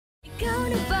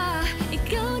Ikaw na ba?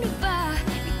 Ikaw na ba?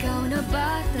 Ikaw na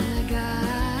ba talaga?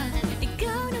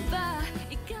 Ikaw na ba?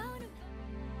 Ikaw na ba?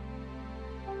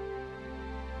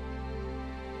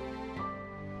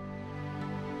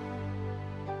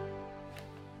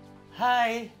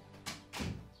 Hi!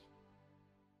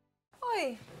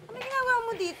 Hoy, ano ginagawa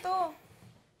mo dito?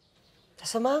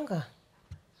 Sasamahan ka.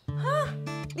 Ha?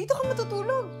 Dito ka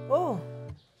matutulog? Oo.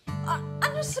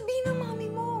 Ano sabihin ng mami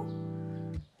mo?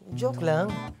 Joke lang.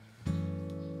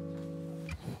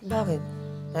 Bakit?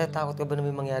 Natatakot ka ba na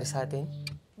may mangyari sa atin?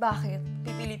 Bakit?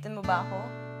 Pipilitin mo ba ako?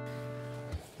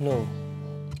 No.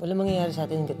 Walang mangyayari sa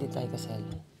atin hanggat di tayo kasal.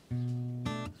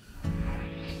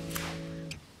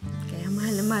 Kaya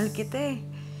mahal na mahal kita eh.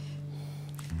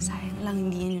 Sayang lang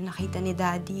hindi yan yung nakita ni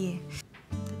Daddy eh.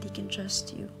 That he can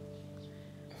trust you.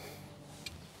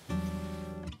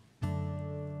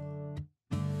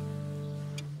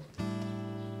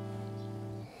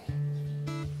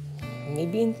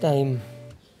 Maybe in time,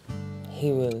 he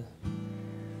will.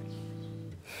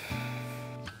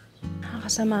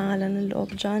 Nakakasama nga lang ng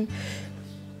loob, John.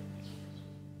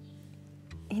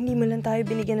 Hindi mo lang tayo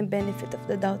binigyan ng benefit of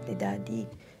the doubt ni Daddy.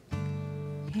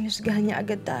 Hinusgahan niya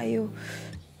agad tayo.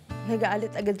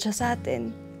 Nag-aalit agad siya sa atin.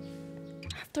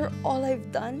 After all I've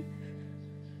done,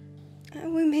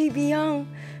 we may be young.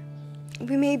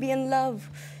 We may be in love.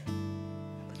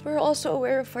 But we're also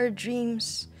aware of our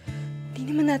dreams.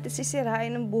 Hindi naman natin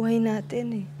sisirain ang buhay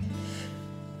natin eh.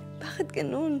 Bakit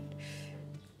ganun?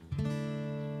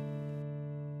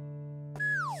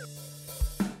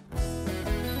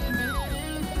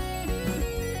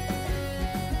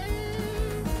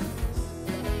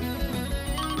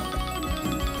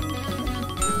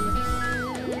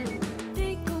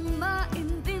 Di ko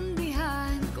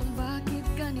maintindihan kung bakit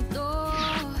ganito.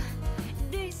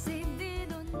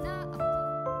 Desidido na ako.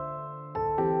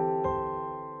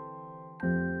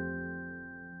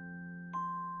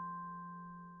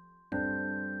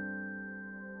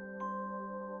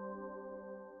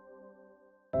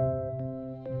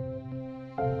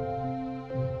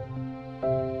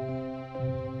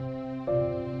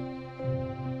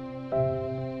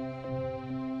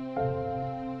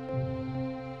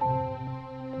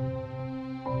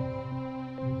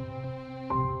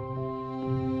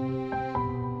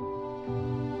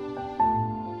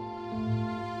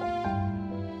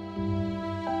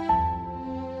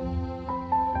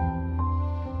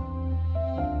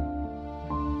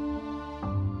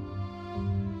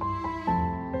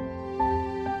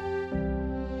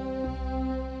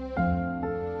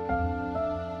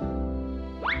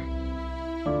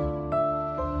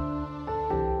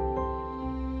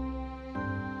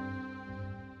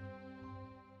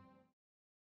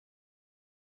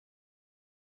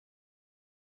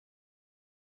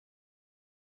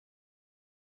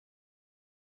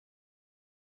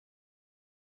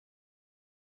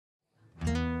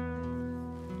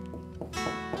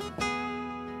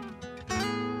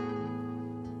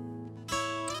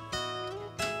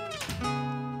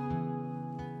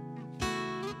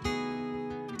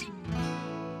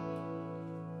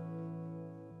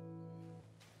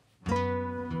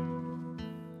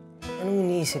 Anong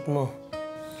iniisip mo?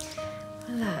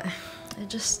 Wala.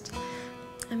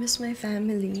 I miss my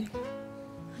family.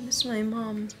 I miss my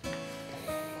mom.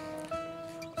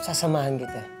 Sasamahan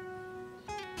kita.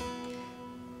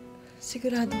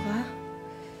 Sigurado ka?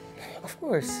 Of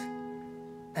course.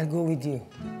 I'll go with you.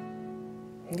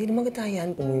 Hindi naman kita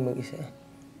hayaan umuwi mag-isa.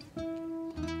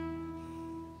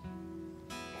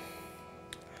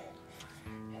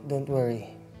 Don't worry.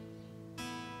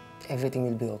 Everything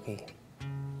will be okay.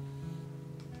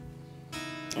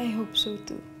 I hope so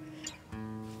too.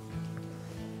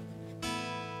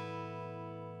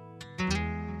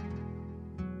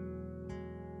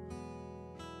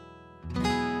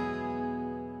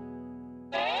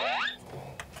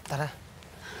 Tara.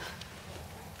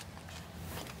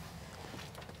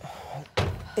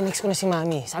 Tinext ko na si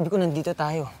Mami. Sabi ko nandito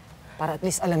tayo. Para at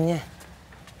least alam niya.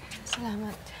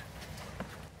 Salamat.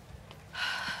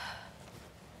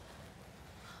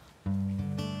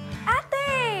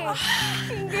 Ate!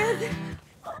 Ingrid!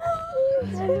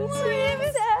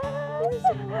 Sweet!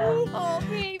 Oh,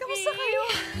 baby. Kamusta kayo?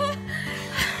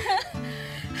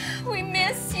 We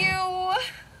miss you.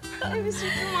 I miss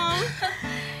you too, Mom.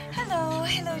 Hello.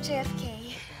 Hello,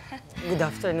 JFK. Good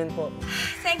afternoon po.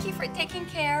 Thank you for taking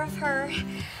care of her.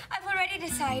 I've already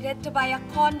decided to buy a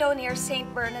condo near St.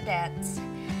 Bernadette's.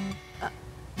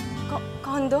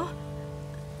 Condo?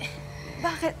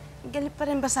 Bakit? Galit pa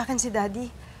rin ba sa akin si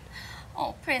Daddy?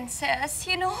 Oh, princess,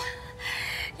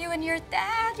 You and your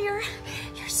dad, you're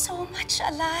so much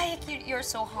alike. You're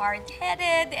so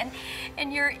hard-headed, and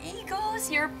your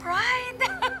egos, your pride,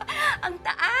 ang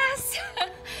taas.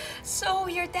 So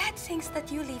your dad thinks that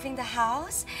you leaving the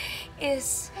house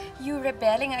is you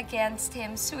rebelling against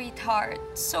him, sweetheart.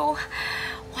 So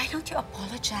why don't you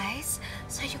apologize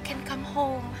so you can come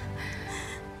home?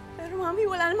 Pero Mami,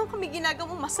 wala naman kami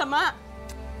ginagawang masama.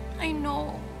 I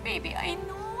know, baby, I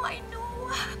know.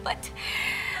 But,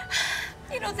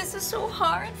 you know, this is so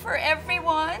hard for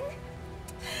everyone.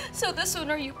 So the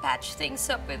sooner you patch things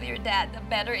up with your dad, the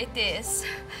better it is.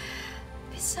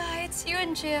 Besides, you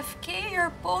and JFK,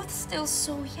 you're both still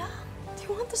so young. Do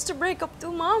you want us to break up too,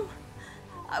 Mom?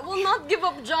 I will not give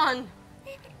up John.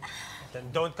 Then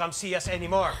don't come see us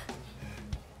anymore.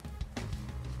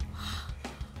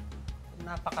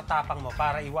 Napakatapang mo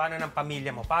para iwanan ng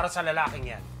pamilya mo para sa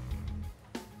lalaking yan.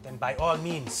 Then by all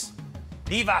means,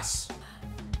 leave us!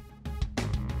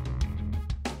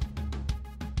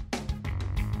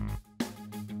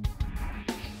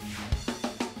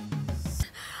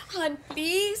 Han,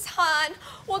 please, Han.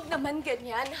 Huwag naman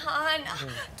ganyan, Han.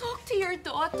 Talk to your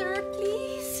daughter,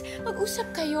 please.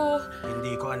 Mag-usap kayo.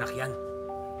 Hindi ko anak yan.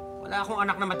 Wala akong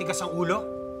anak na matigas ang ulo.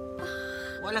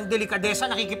 Walang delikadesa,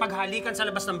 nakikipaghalikan sa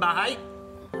labas ng bahay.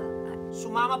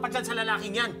 Sumama pa dyan sa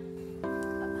lalaking yan.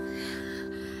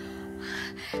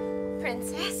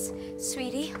 Princess,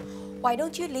 sweetie, why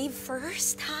don't you leave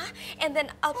first, huh? And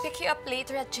then I'll pick you up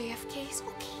later at JFK's,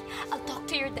 okay? I'll talk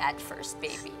to your dad first,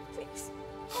 baby. Please.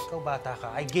 Ikaw bata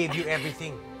ka, I gave you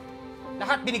everything.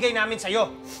 Lahat binigay namin sa'yo.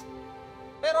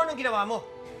 Pero anong ginawa mo?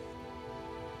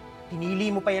 Pinili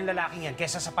mo pa yung lalaking yan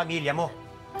kesa sa pamilya mo.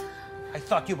 I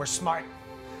thought you were smart.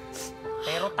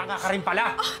 Pero tanga ka rin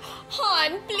pala.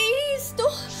 Han, please,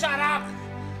 don't... Shut up!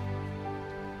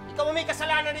 Ikaw ang may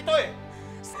kasalanan nito eh.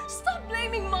 Stop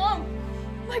blaming Mom!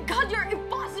 My God, you're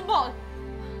impossible!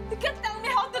 You can't tell me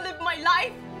how to live my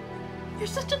life! You're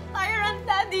such a tyrant,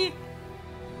 Daddy!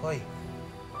 Hoy,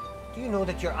 do you know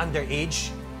that you're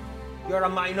underage? You're a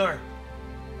minor.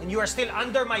 And you are still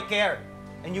under my care.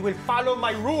 And you will follow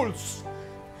my rules.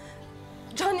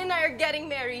 John and I are getting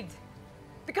married.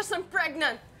 Because I'm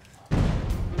pregnant.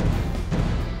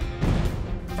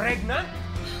 Pregnant?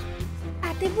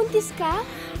 Ate, buntis ka?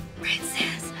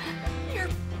 Princess,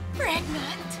 you're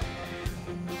pregnant?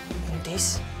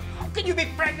 Buntis? How can you be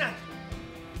pregnant?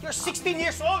 You're 16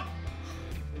 years old.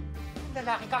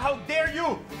 Lalaki ka, how dare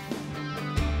you?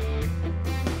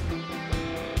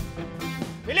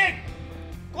 Milig!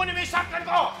 Kunin mo yung shotgun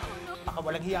ko! Baka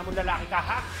walang hiya mong lalaki ka,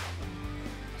 ha?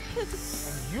 And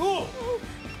you!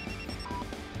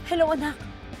 Hello, anak.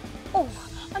 Oh,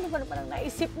 ano ba naman ang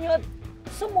naisip niyo?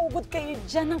 Sumugod kayo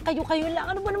dyan ng kayo-kayo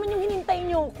lang. Ano ba naman yung hinintay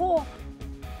niyo ko?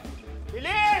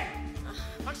 Milig!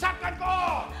 Ang shotgun ko!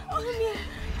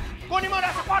 Kunin mo na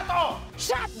sa kwarto!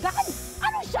 Shotgun?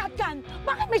 Anong shotgun?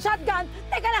 Bakit may shotgun?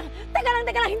 Teka lang!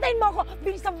 Hintayin mo ako!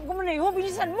 Bilisan mo muna yun!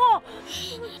 Bilisan mo!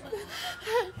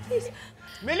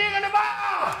 Milig, ano ba?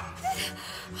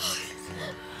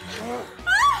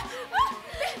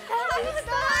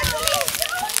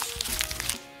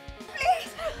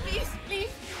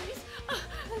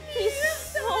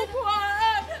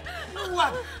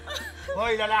 Huwag!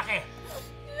 Hoy, lalaki!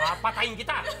 Papatayin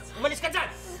kita! Umalis ka dyan!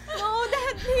 No,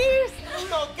 Dad, please!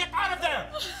 No, get out of there!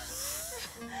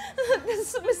 This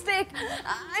is a mistake.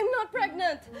 I'm not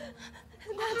pregnant.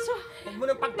 That's why... Huwag mo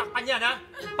nang pagtakpan yan, ha?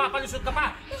 Papalusot ka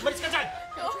pa! Umalis ka dyan!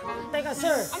 Teka,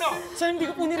 sir! Ano? Sir, hindi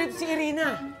ko po nirito si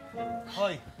Irina.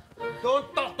 Hoy, don't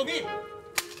talk to me!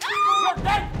 You're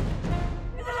dead!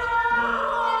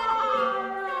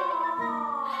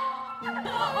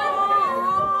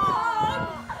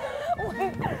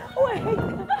 Wait!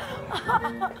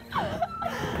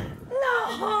 No!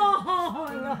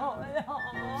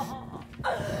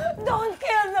 Don't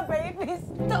kill the babies!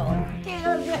 Don't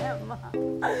kill them!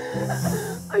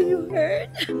 Are you hurt?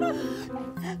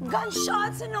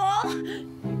 Gunshots and all?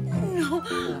 No.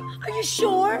 Are you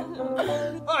sure?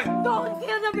 Hoy! Don't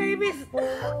kill the babies!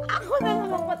 Ako na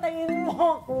lang patayin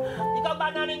mo! Ikaw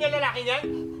ba nanay niya lalaki niyan?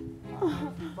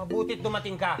 Mabutit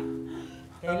dumating ka.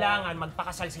 Kailangan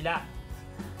magpakasal sila.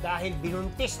 Dahil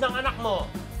binuntis ng anak mo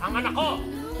ang anak ko!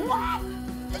 What?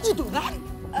 Did you do that?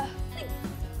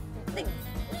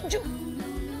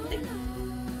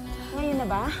 Ngayon na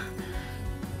ba?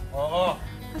 Oo.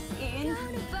 As in?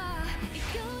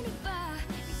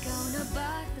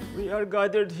 We are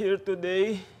gathered here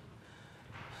today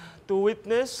to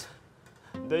witness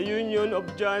the union of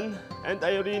John and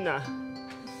Irina.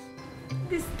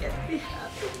 This can't be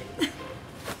happening.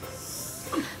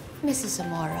 Mrs.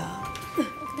 Zamora,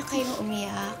 huwag na kayong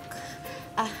umiyak.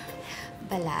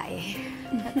 Balae.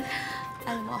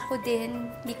 Alam mo, ako din,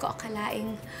 hindi ko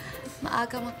akalaing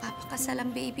maaga magpapakasal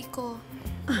ang baby ko.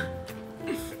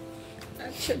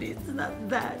 Actually, it's not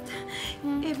that.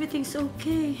 Everything's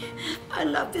okay. I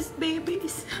love these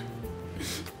babies.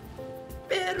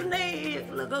 Pero naiiyak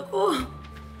lang ako.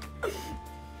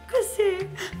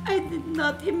 Kasi I did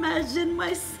not imagine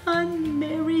my son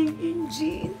marrying in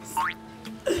jeans.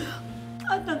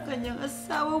 At ang kanyang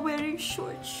asawa wearing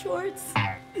short shorts.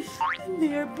 And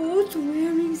they are both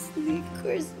wearing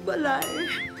sneakers, Balay.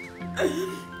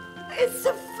 It's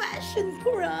a fashion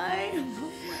crime.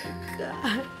 Oh my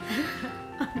God.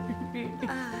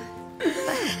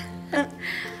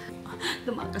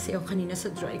 Dumaan kasi ako kanina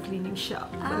sa dry cleaning shop,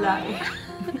 Balay.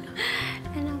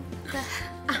 Ano ba?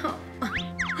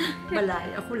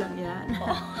 Balay, ako lang yan.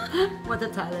 What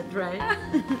a talent, right?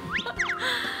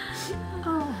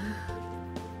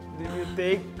 Do you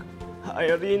take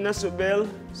Irina Subel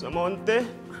Samonte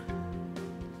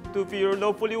to be your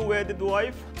lawfully wedded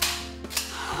wife?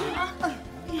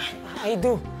 I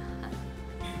do.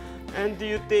 And do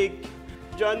you take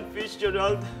John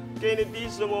Fitzgerald Kennedy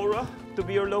Zamora to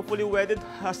be your lawfully wedded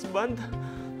husband?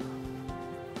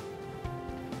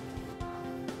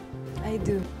 I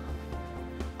do.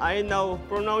 I now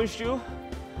pronounce you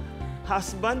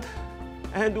husband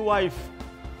and wife.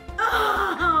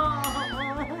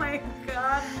 Oh my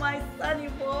God, my sonny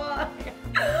boy.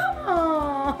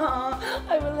 Oh,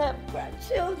 I will have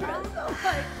grandchildren. Oh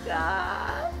my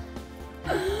God.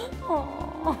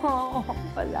 Oh,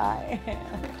 Balay.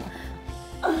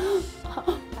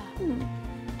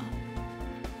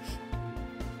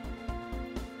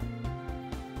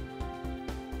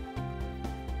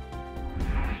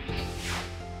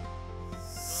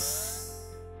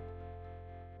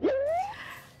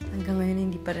 Hanggang ngayon,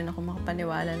 hindi pa rin ako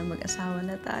makapaniwala na mag-asawa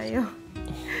na tayo.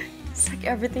 It's like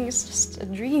everything is just a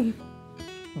dream.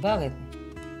 Bakit?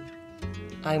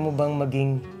 Ayaw mo bang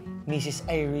maging Mrs.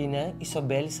 Irina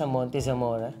Isabel Samonte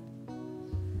Zamora?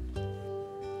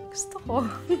 Gusto ko.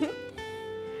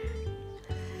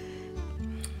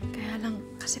 Kaya lang,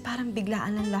 kasi parang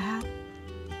biglaan ang lahat.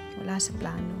 Wala sa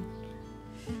plano.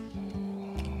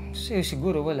 Sa'yo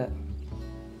siguro wala.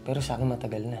 Pero sa akin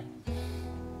matagal na.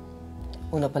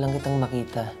 Una pa lang kitang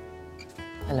makita,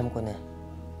 alam ko na.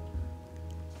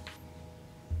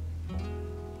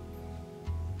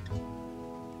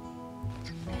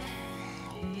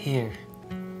 Here.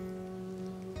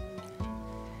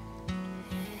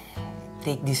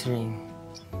 Take this ring.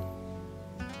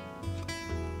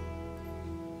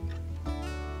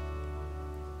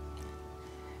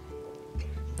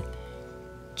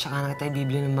 Tsaka na kita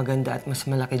ibibili ng maganda at mas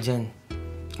malaki dyan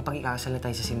kapag ikakasal na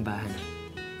tayo sa simbahan.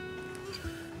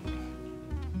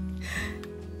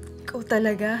 Ikaw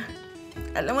talaga.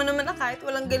 Alam mo naman na kahit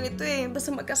walang ganito basta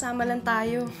magkasama lang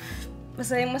tayo.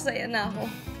 Masayang-masaya na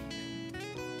ako.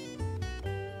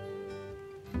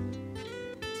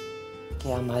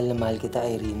 Kaya mahal na mahal kita,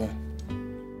 Irina.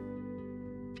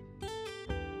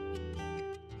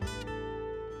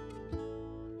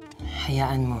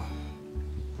 Hayaan mo.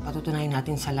 Patutunayan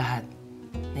natin sa lahat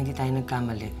na hindi tayo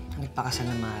nagkamali na nagpakasal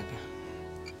na maaga.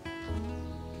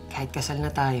 Kahit kasal na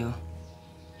tayo,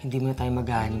 hindi mo na tayo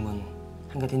mag-honeymoon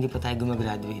hanggat hindi pa tayo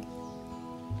gumagraduate.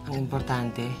 Ang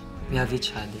importante, we have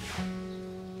each other.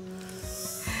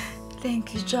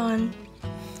 Thank you, John.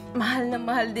 Mahal na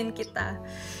mahal din kita.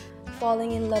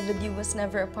 Falling in love with you was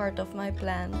never a part of my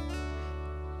plan.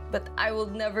 But I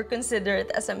will never consider it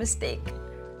as a mistake.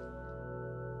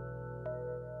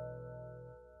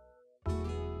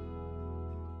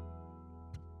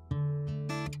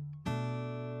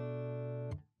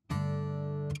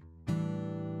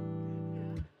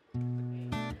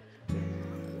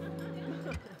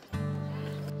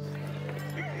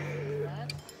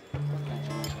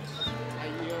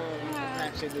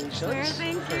 Congratulations.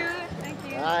 Thank you. Thank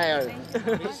you. Ayun.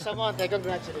 Mrs. Samonte,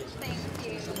 congratulations. Thank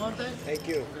you. Samonte? Thank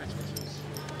you. Congratulations.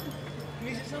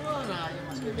 Mrs. Samonte, you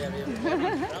must be very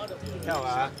proud of you. Ikaw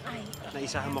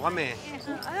naisahan mo kami.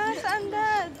 Saan,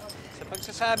 Dad? Sa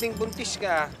pagsasabing buntis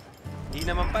ka, di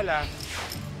naman pala.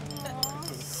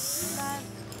 Dad,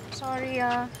 sorry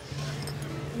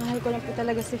Mahal ko lang po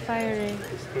talaga si Fire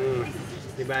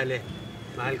Di bale,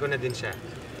 mahal ko na din siya.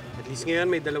 At least ngayon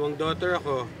may 2 daughter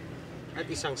ako at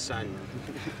isang son.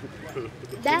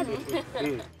 Dad,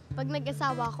 pag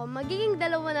nag-asawa ko, magiging 2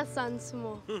 na sons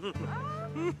mo.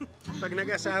 Pag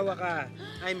nag-asawa ka,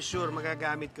 I'm sure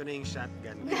magagamit ko na yung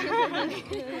shotgun.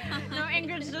 No,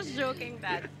 Ingrid's just joking,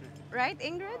 Dad. Right,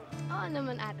 Ingrid? Oo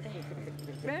naman, ate.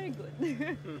 Very good.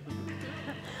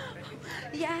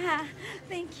 Yeah,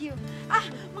 thank you.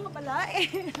 Mga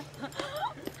Balay.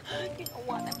 You know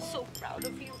what? I'm so proud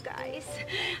of you guys.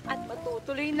 At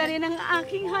matutuloy na rin ang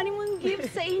aking honeymoon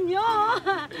gift sa inyo.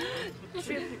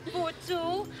 Trip po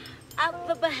to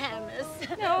the Bahamas.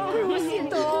 Cruise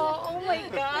ito. Oh my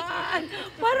God.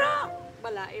 Para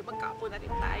balae, magkapo na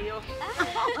rin tayo.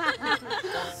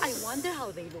 I wonder how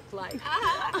they look like.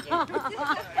 I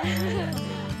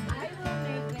will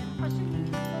make them.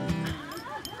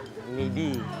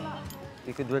 Maybe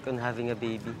we could work on having a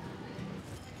baby.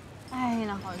 Ay,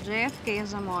 nako, JFK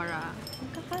Zamora.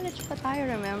 Magka-college pa tayo,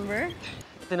 remember?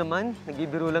 Ito naman,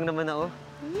 nagbibiro lang naman ako.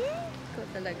 Ikaw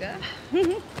talaga.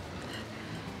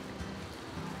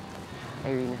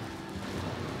 Irina.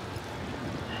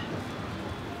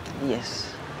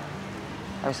 Yes,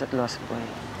 I was at lost boy.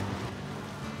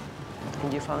 And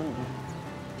you found me.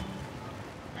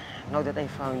 Now that I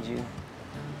found you,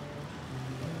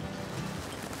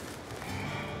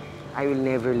 I will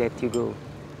never let you go.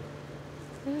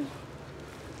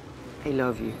 I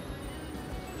love you.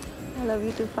 I love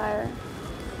you too, Fire.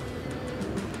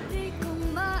 Di ko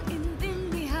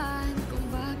maintindihan kung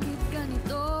bakit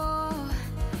ganito.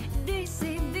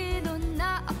 Desidido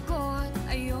na ako't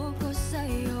ayoko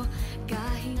sa'yo.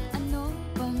 Kahit ano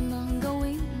pa mang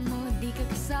gawin mo, di ka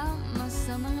kasama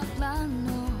sa mga plano.